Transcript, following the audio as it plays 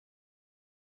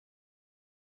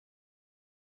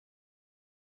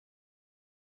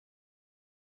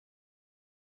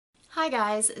Hi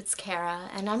guys, it's Kara,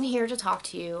 and I'm here to talk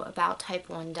to you about type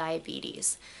 1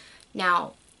 diabetes. and I'm here to talk to you about type 1 diabetes.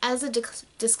 Now, as a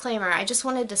disclaimer, I just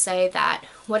wanted to say that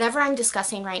whatever I'm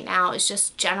discussing right now is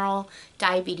just general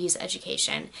diabetes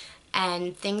education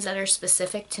and things that are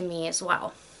specific to me as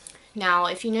well. Now,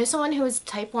 if you know someone who is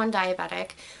type 1 diabetic,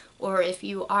 or if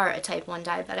you are a type 1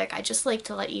 diabetic, I just like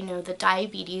to let you know that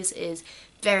diabetes is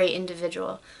very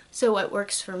individual. So what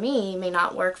works for me may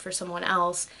not work for someone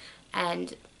else,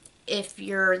 and if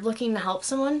you're looking to help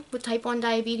someone with type 1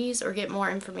 diabetes or get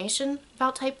more information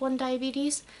about type 1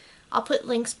 diabetes, I'll put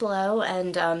links below,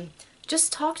 and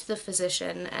just talk to the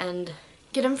physician and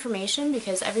get information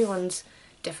because everyone's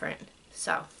different.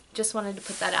 So just wanted to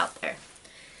put that out there.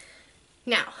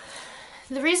 Now,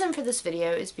 the reason for this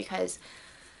video is because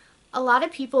a lot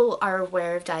of people are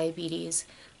aware of diabetes,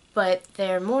 but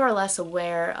they're more or less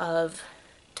aware of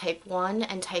type 1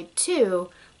 and type 2,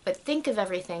 but think of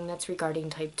everything that's regarding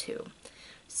type 2.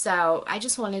 So I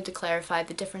just wanted to clarify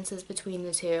the differences between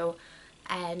the two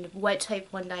and what type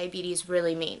 1 diabetes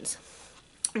really means.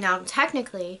 Now,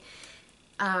 technically,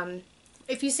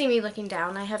 if you see me looking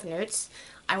down, I have notes.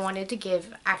 I wanted to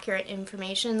give accurate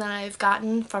information that I've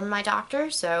gotten from my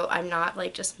doctor, so I'm not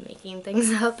like just making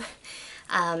things up.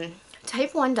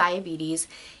 Type 1 diabetes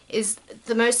is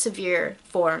the most severe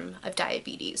form of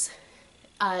diabetes.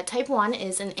 Type 1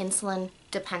 is an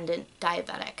insulin-dependent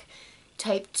diabetic.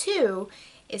 Type 2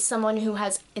 is someone who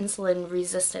has insulin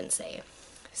resistance.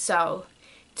 So,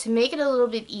 to make it a little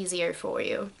bit easier for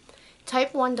you,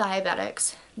 type 1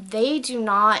 diabetics, they do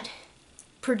not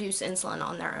produce insulin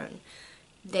on their own.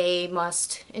 They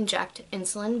must inject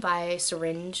insulin by a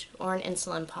syringe or an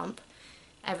insulin pump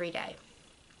every day.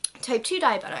 Type 2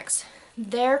 diabetics,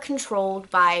 they're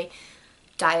controlled by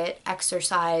diet,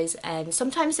 exercise, and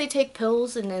sometimes they take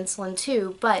pills and insulin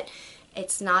too, but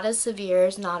it's not as severe,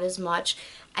 it's not as much,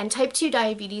 and type 2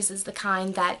 diabetes is the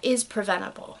kind that is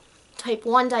preventable. Type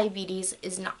 1 diabetes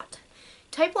is not.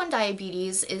 Type 1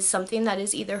 diabetes is something that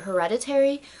is either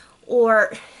hereditary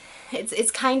or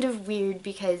it's kind of weird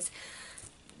because,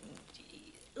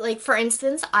 like, for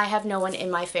instance, I have no one in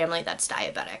my family that's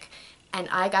diabetic, and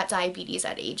I got diabetes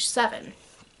at age 7.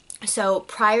 So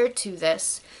prior to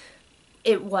this,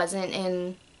 it wasn't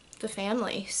in the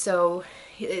family. So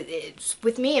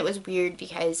with me, it was weird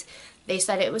because they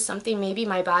said it was something, maybe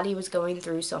my body was going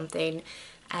through something,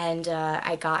 and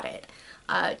I got it.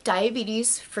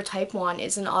 Diabetes for type 1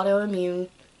 is an autoimmune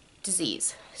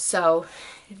disease. So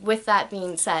with that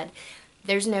being said,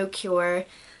 there's no cure,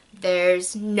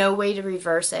 there's no way to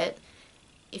reverse it.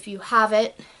 If you have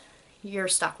it, you're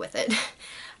stuck with it.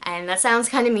 And that sounds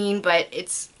kind of mean, but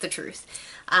it's the truth.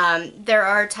 There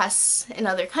are tests in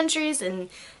other countries and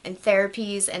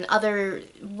therapies and other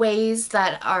ways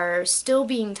that are still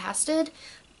being tested,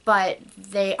 but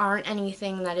they aren't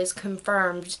anything that is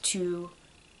confirmed to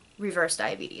reverse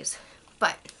diabetes.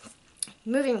 But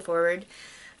moving forward,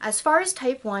 as far as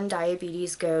type 1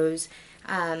 diabetes goes,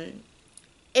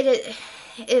 it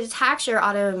attacks your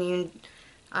autoimmune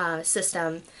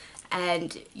system,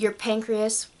 and your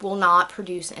pancreas will not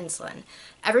produce insulin.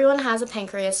 Everyone has a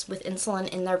pancreas with insulin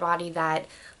in their body that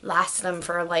lasts them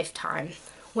for a lifetime,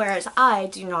 whereas I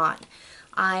do not.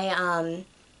 I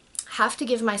have to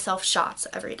give myself shots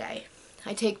every day.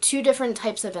 I take 2 different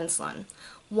types of insulin.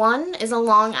 One is a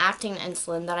long-acting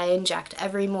insulin that I inject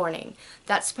every morning.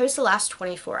 That's supposed to last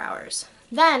 24 hours.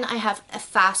 Then I have a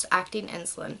fast-acting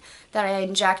insulin that I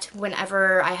inject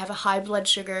whenever I have a high blood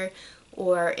sugar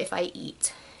or if I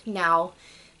eat. Now,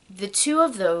 the 2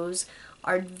 of those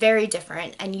are very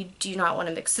different, and you do not want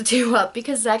to mix the 2 up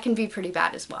because that can be pretty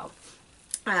bad as well.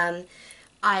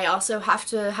 I also have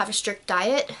to have a strict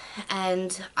diet,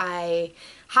 and I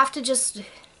have to just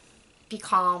be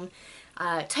calm.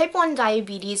 Type 1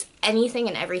 diabetes, anything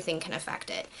and everything can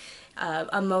affect it.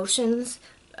 Emotions,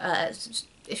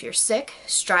 if you're sick,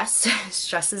 stress,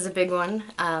 stress is a big one.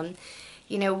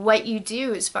 You know, what you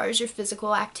do as far as your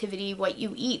physical activity, what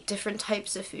you eat, different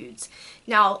types of foods.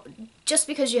 Now, just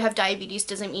because you have diabetes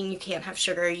doesn't mean you can't have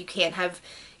sugar, you can't have,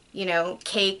 you know,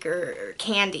 cake or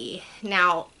candy.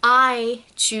 Now, I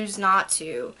choose not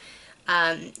to.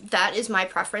 That is my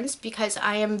preference because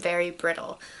I am very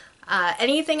brittle.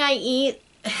 Anything I eat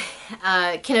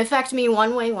can affect me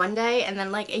one way one day, and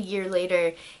then like a year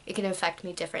later, it can affect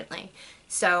me differently.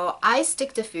 So I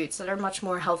stick to foods that are much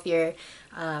more healthier,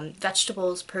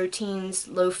 vegetables, proteins,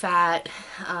 low fat,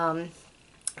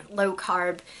 low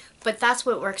carb, but that's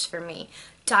what works for me.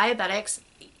 Diabetics,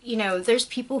 you know, there's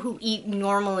people who eat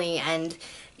normally and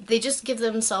they just give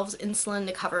themselves insulin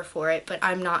to cover for it, but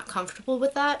I'm not comfortable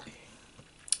with that.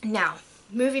 Now,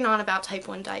 moving on about type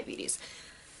 1 diabetes.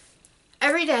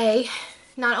 Every day,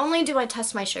 not only do I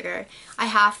test my sugar, I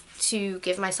have to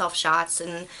give myself shots,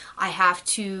 and I have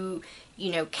to,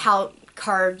 count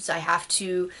carbs. I have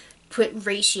to put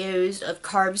ratios of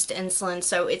carbs to insulin,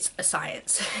 so it's a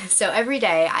science. So every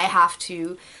day I have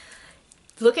to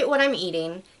look at what I'm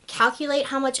eating, calculate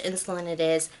how much insulin it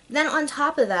is, then on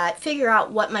top of that, figure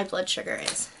out what my blood sugar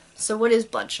is. So what is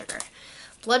blood sugar?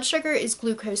 Blood sugar is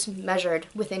glucose measured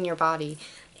within your body,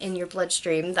 in your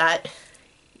bloodstream, that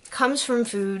comes from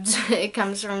foods, it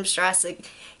comes from stress,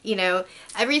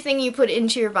 everything you put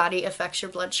into your body affects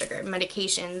your blood sugar.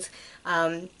 Medications,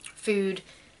 food,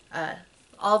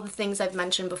 all the things I've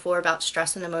mentioned before about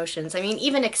stress and emotions. I mean,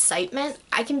 even excitement,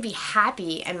 I can be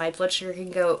happy and my blood sugar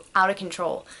can go out of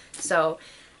control. So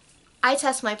I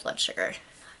test my blood sugar.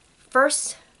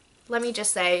 First, let me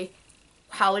just say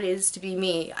how it is to be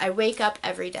me. I wake up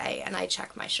every day and I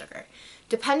check my sugar.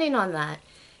 Depending on that,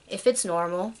 if it's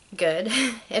normal, good.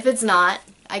 If it's not,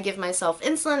 I give myself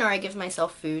insulin or I give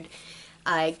myself food.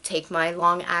 I take my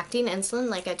long-acting insulin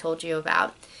like I told you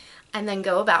about, and then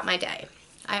go about my day.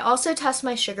 I also test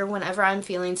my sugar whenever I'm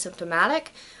feeling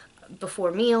symptomatic,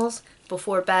 before meals,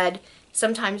 before bed,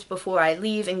 sometimes before I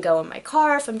leave and go in my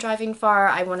car. If I'm driving far,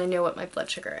 I want to know what my blood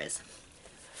sugar is.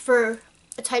 For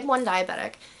a type 1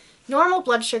 diabetic, normal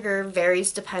blood sugar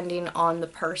varies depending on the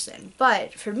person,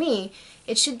 but for me,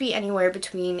 it should be anywhere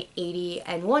between 80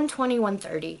 and 120,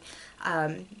 130.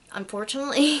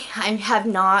 Unfortunately, I have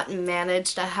not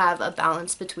managed to have a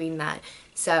balance between that.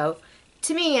 So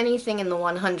to me, anything in the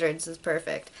 100s is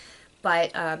perfect.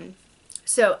 But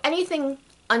so anything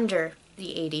under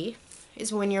the 80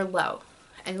 is when you're low.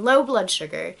 And low blood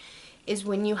sugar is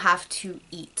when you have to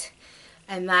eat.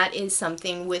 And that is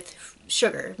something with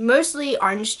sugar. Mostly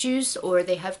orange juice, or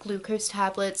they have glucose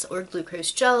tablets or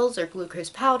glucose gels or glucose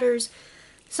powders.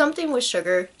 Something with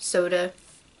sugar, soda,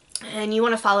 and you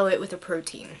want to follow it with a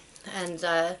protein. And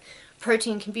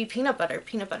protein can be peanut butter.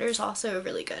 Peanut butter is also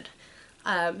really good.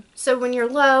 So when you're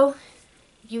low,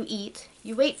 you eat,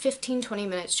 you wait 15-20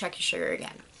 minutes, check your sugar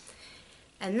again.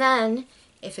 And then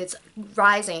if it's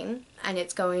rising and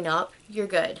it's going up, you're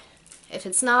good. If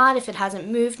it's not, if it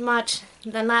hasn't moved much,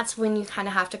 then that's when you kind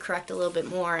of have to correct a little bit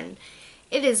more. And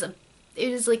it is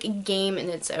like a game in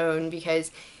its own, because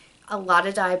a lot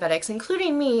of diabetics,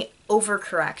 including me,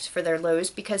 overcorrect for their lows,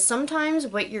 because sometimes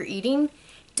what you're eating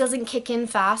doesn't kick in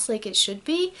fast like it should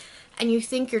be, and you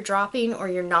think you're dropping or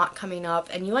you're not coming up,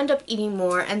 and you end up eating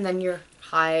more, and then you're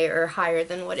high or higher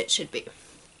than what it should be.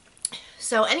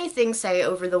 So anything, say,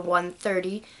 over the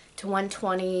 130 to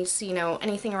 120s,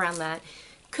 anything around that,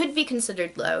 could be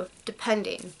considered low,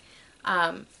 depending,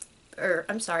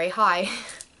 high.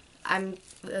 I'm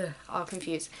all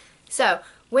confused. So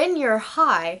when you're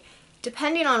high,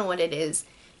 depending on what it is,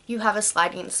 you have a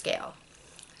sliding scale.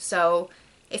 So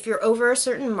if you're over a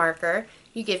certain marker,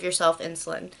 you give yourself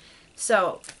insulin.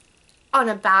 So on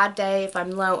a bad day, if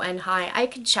I'm low and high, I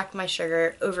could check my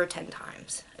sugar over 10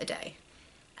 times a day.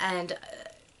 And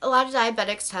a lot of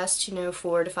diabetics test,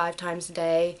 4 to 5 times a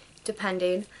day,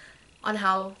 depending on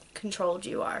how controlled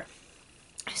you are.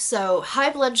 So high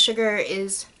blood sugar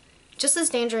is just as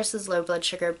dangerous as low blood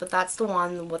sugar, but that's the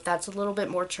one that's a little bit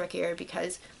more trickier,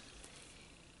 because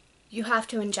you have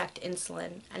to inject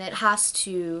insulin and it has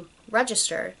to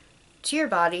register to your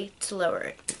body to lower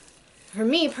it. For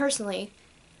me personally,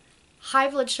 high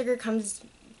blood sugar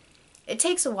it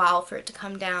takes a while for it to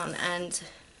come down, and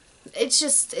it's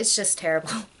just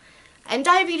terrible. And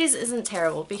diabetes isn't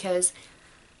terrible, because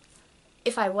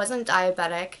if I wasn't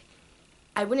diabetic,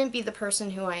 I wouldn't be the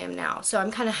person who I am now. So I'm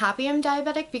kind of happy I'm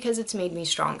diabetic, because it's made me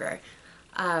stronger.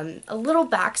 A little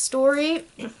backstory.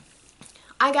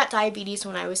 I got diabetes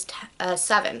when I was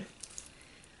 7.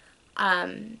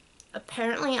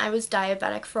 Apparently I was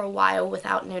diabetic for a while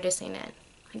without noticing it.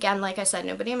 Again, like I said,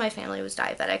 nobody in my family was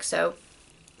diabetic, so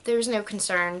there was no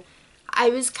concern. I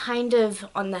was kind of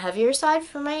on the heavier side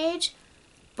for my age,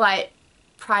 but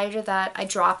prior to that, I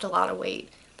dropped a lot of weight,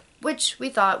 which we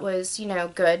thought was,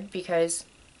 good, because,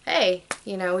 hey,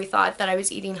 we thought that I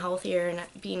was eating healthier and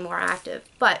being more active,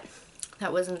 but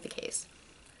that wasn't the case.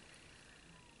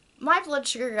 My blood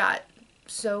sugar got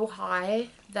so high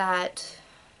that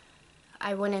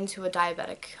I went into a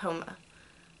diabetic coma.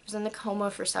 I was in the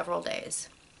coma for several days.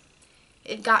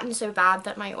 It gotten so bad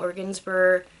that my organs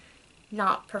were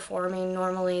not performing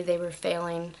normally, they were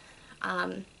failing.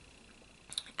 And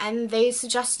they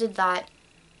suggested that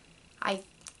I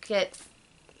get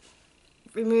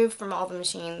removed from all the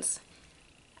machines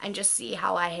and just see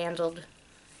how I handled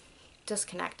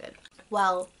disconnected.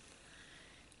 Well,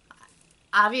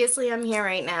 obviously I'm here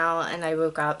right now and I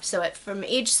woke up. So from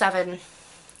age 7,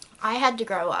 I had to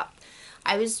grow up.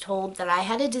 I was told that I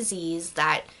had a disease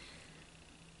that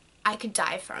I could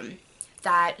die from,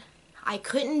 that I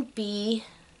couldn't be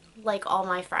like all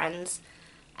my friends,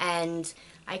 and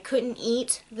I couldn't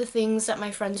eat the things that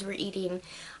my friends were eating.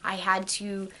 I had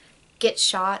to get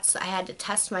shots, I had to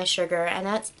test my sugar, and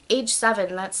at age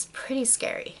 7, that's pretty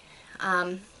scary.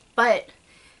 But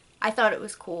I thought it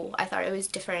was cool, I thought it was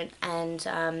different,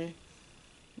 and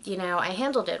you know, I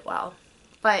handled it well.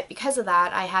 But because of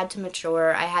that, I had to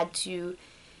mature, I had to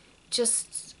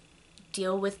just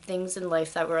deal with things in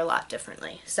life that were a lot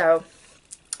differently. So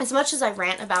as much as I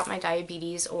rant about my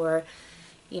diabetes, or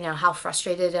you know, how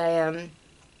frustrated I am,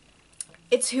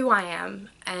 it's who I am,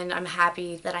 and I'm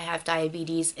happy that I have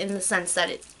diabetes, in the sense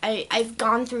that I've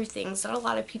gone through things that a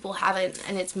lot of people haven't,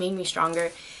 and it's made me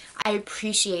stronger. I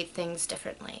appreciate things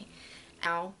differently.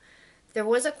 Now, there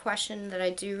was a question that I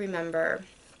do remember,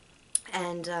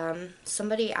 and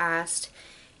somebody asked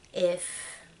if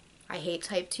I hate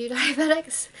type 2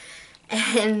 diabetics,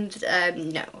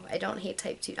 and no, I don't hate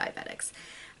type 2 diabetics.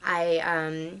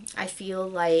 I feel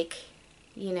like,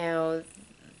 you know,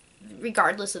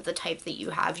 regardless of the type that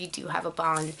you have, you do have a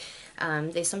bond.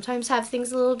 They sometimes have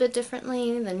things a little bit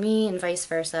differently than me, and vice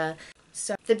versa.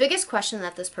 So the biggest question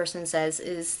that this person says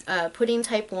is, putting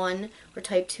type 1 or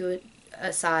type 2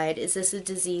 aside, is this a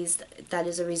disease that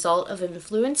is a result of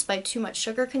influence by too much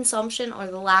sugar consumption or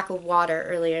the lack of water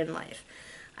earlier in life?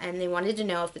 And they wanted to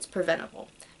know if it's preventable.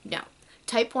 No.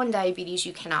 Type 1 diabetes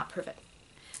you cannot prevent.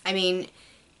 I mean,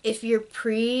 if you're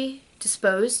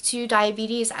predisposed to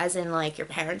diabetes, as in like your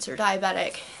parents are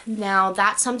diabetic, now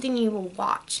that's something you will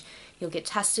watch. You'll get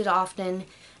tested often,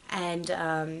 and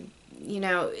you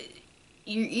know,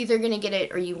 you're either going to get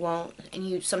it or you won't, and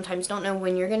you sometimes don't know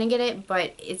when you're going to get it,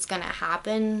 but it's going to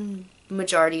happen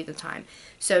majority of the time.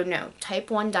 So no, type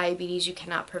 1 diabetes you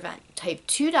cannot prevent. Type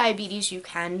 2 diabetes you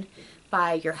can,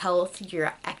 by your health,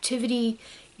 your activity,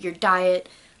 your diet,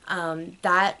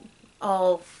 that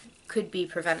all could be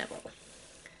preventable.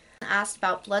 Asked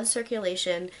about blood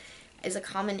circulation is a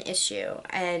common issue,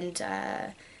 and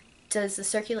does the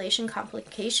circulation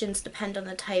complications depend on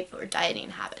the type or dieting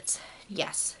habits?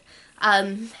 Yes,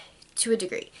 to a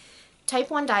degree. Type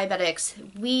 1 diabetics,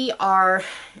 we're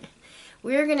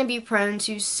going to be prone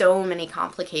to so many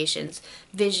complications: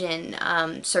 vision,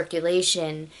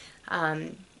 circulation,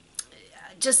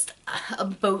 just a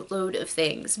boatload of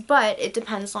things, but it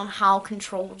depends on how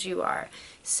controlled you are.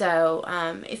 So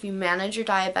if you manage your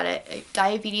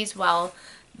diabetes well,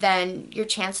 then your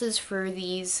chances for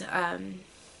these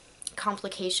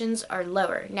complications are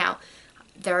lower. Now,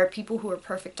 there are people who are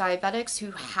perfect diabetics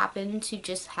who happen to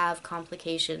just have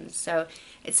complications, so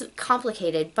it's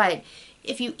complicated. But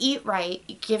if you eat right,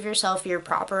 you give yourself your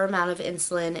proper amount of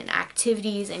insulin and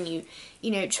activities, and you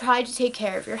know, try to take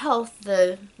care of your health,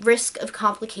 the risk of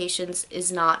complications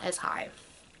is not as high.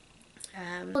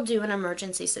 We'll do an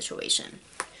emergency situation.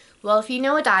 Well, if you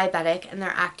know a diabetic and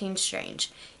they're acting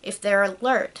strange, if they're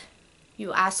alert,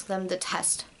 you ask them to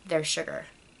test their sugar.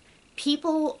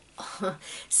 People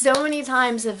so many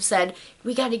times have said,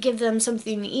 we got to give them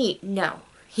something to eat. No,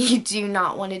 you do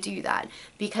not want to do that,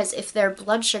 because if their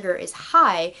blood sugar is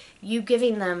high, you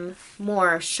giving them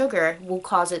more sugar will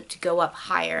cause it to go up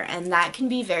higher, and that can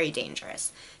be very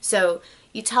dangerous. So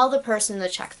you tell the person to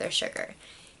check their sugar.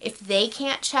 If they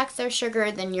can't check their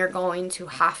sugar, then you're going to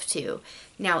have to.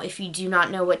 Now, if you do not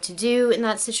know what to do in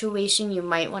that situation, you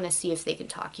might want to see if they can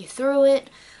talk you through it.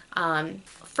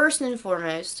 First and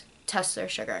foremost, test their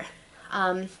sugar.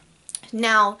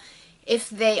 Now,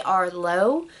 if they are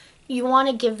low, you want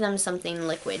to give them something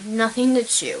liquid, nothing to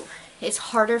chew. It's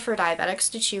harder for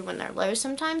diabetics to chew when they're low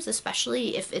sometimes,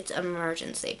 especially if it's an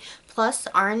emergency. Plus,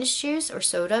 orange juice or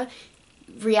soda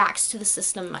reacts to the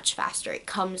system much faster. It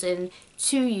comes in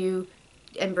to you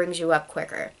and brings you up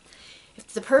quicker.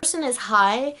 If the person is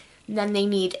high, then they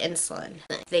need insulin.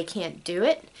 If they can't do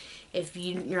it, if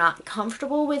you're not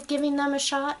comfortable with giving them a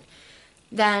shot,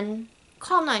 then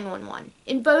call 911.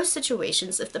 In both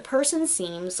situations, if the person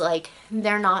seems like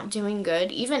they're not doing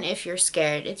good, even if you're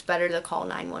scared, it's better to call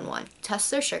 911. Test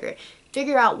their sugar,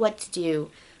 figure out what to do,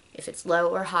 if it's low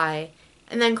or high,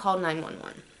 and then call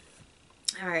 911.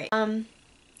 Alright,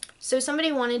 so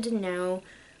somebody wanted to know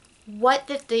what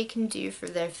that they can do for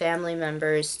their family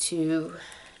members to,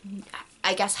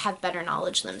 I guess, have better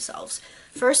knowledge themselves.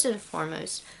 First and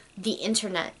foremost, the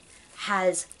internet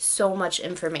has so much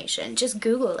information. Just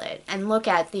Google it and look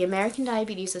at the American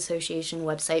Diabetes Association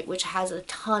website, which has a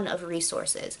ton of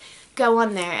resources. Go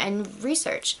on there and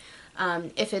research.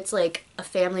 If it's like a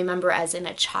family member, as in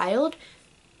a child,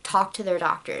 talk to their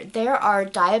doctor. There are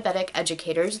diabetic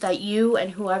educators that you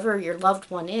and whoever your loved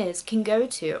one is can go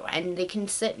to, and they can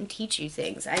sit and teach you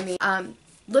things. I mean,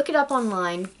 look it up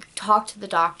online, talk to the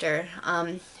doctor,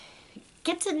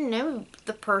 get to know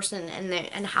the person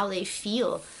and how they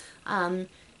feel,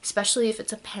 especially if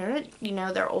it's a parent, you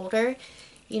know, they're older,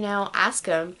 you know, ask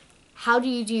them, how do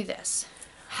you do this?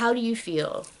 How do you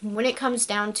feel? When it comes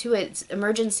down to it,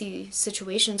 emergency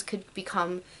situations could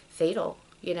become fatal,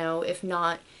 you know, if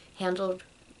not handled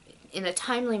in a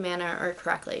timely manner or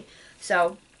correctly.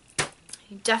 So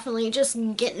definitely just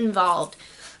get involved.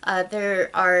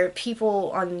 There are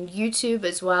people on YouTube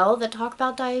as well that talk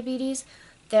about diabetes.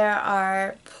 There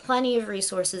are plenty of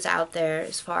resources out there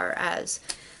as far as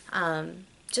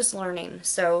just learning.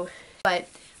 So, but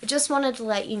I just wanted to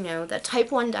let you know that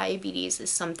type 1 diabetes is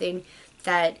something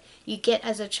that you get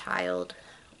as a child,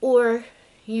 or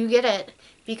you get it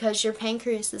because your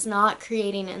pancreas is not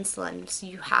creating insulin. So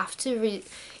you have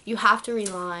to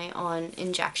rely on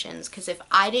injections, because if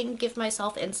I didn't give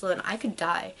myself insulin, I could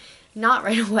die. Not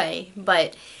right away,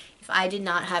 but if I did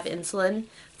not have insulin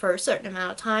for a certain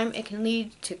amount of time, it can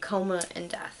lead to coma and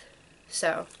death.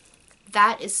 So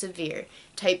that is severe.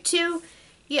 Type 2,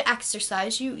 you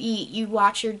exercise, you eat, you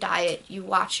watch your diet, you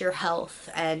watch your health,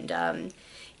 and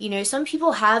you know, some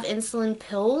people have insulin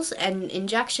pills and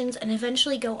injections and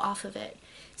eventually go off of it.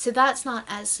 So that's not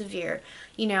as severe.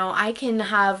 You know, I can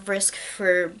have risk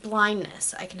for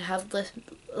blindness. I can have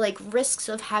like risks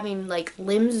of having like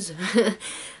limbs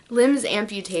limbs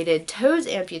amputated, toes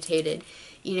amputated.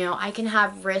 You know, I can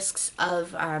have risks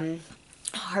of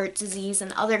heart disease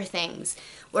and other things.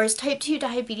 Whereas type 2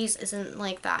 diabetes isn't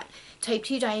like that. Type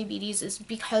 2 diabetes is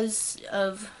because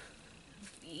of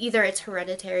either it's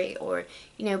hereditary or,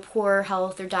 you know, poor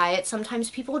health or diet. Sometimes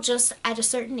people just at a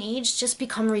certain age just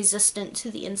become resistant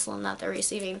to the insulin that they're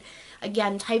receiving.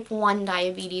 Again, type 1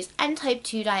 diabetes and type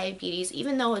 2 diabetes,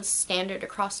 even though it's standard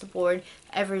across the board,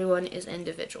 everyone is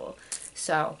individual.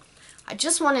 So I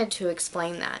just wanted to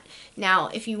explain that. Now,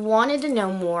 if you wanted to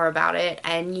know more about it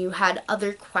and you had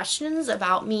other questions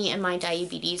about me and my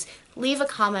diabetes, leave a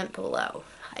comment below.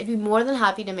 I'd be more than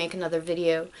happy to make another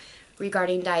video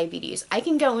regarding diabetes. I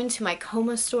can go into my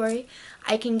coma story.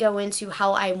 I can go into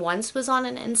how I once was on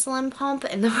an insulin pump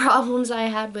and the problems I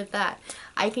had with that.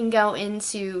 I can go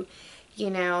into,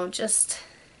 you know, just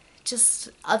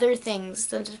other things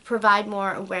that provide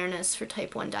more awareness for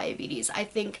type 1 diabetes. I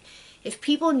think if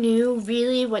people knew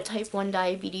really what type 1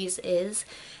 diabetes is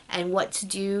and what to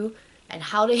do and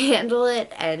how to handle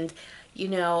it, and, you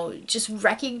know, just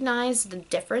recognize the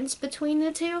difference between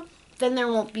the two, then there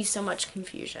won't be so much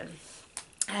confusion.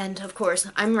 And of course,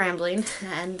 I'm rambling,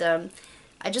 and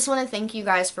I just want to thank you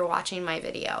guys for watching my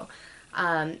video.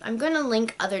 I'm going to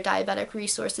link other diabetic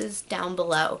resources down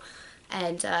below,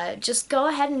 and just go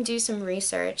ahead and do some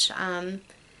research.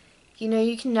 You know,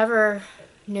 you can never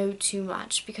know too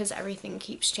much because everything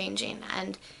keeps changing.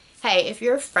 And hey, if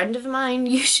you're a friend of mine,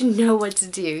 you should know what to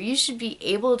do. You should be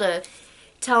able to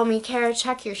tell me, Karah,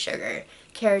 check your sugar.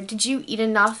 Karah, did you eat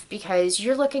enough? Because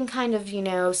you're looking kind of, you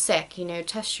know, sick. You know,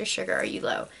 test your sugar. Are you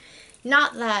low?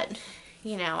 Not that,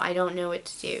 you know, I don't know what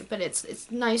to do, but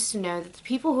it's nice to know that the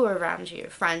people who are around you,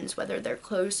 friends, whether they're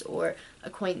close or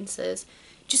acquaintances,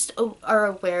 just are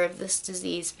aware of this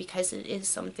disease, because it is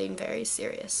something very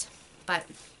serious. But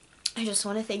I just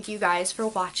want to thank you guys for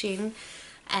watching,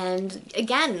 and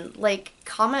again, like,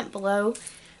 comment below,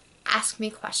 ask me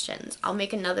questions. I'll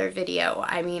make another video.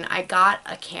 I mean, I got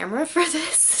a camera for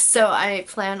this, so I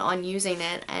plan on using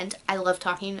it, and I love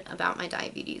talking about my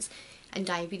diabetes and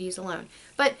diabetes alone.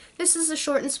 But this is a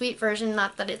short and sweet version,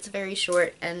 not that it's very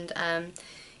short, and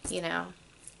you know,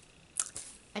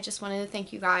 I just wanted to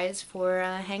thank you guys for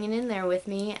hanging in there with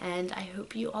me, and I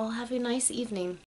hope you all have a nice evening.